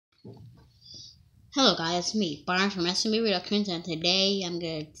Hello guys, it's me, Barnes from SMB Productions, and today I'm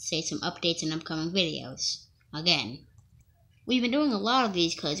going to say some updates and upcoming videos. Again, we've been doing a lot of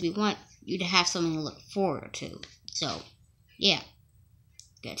these because we want you to have something to look forward to. So, yeah,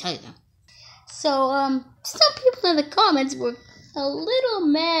 gotta tell you them. So, some people in the comments were a little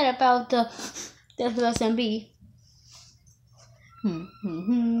mad about the Death of SMB.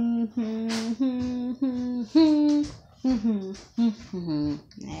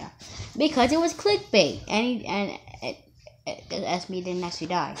 Yeah, because it was clickbait, and SMB didn't actually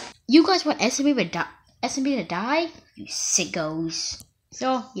die. You guys want SMB to die? You sickos.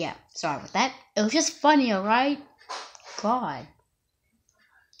 So yeah, sorry about that. It was just funny, alright? God,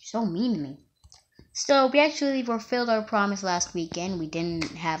 so mean to me. So we actually fulfilled our promise last weekend. We didn't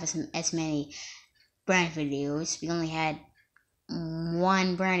have as many brand videos. We only had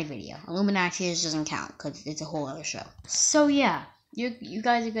one brand video. Illuminati doesn't count because it's a whole other show. So yeah, you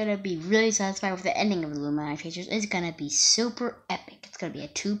guys are gonna be really satisfied with the ending of Illuminati. It's gonna be super epic. It's gonna be a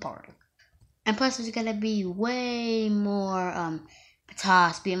two-parter, and plus there's gonna be way more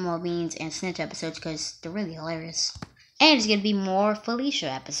Patas, Beat More Beans, and Snitch episodes because they're really hilarious. And there's gonna be more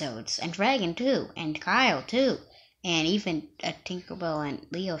Felicia episodes, and Dragon too, and Kyle too, and even a Tinkerbell and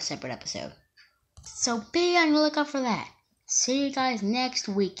Leo separate episode. So be on the lookout for that. See you guys next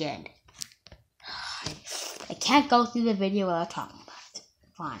weekend. I can't go through the video without talking about it.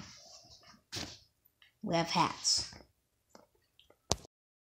 Fine. We have hats.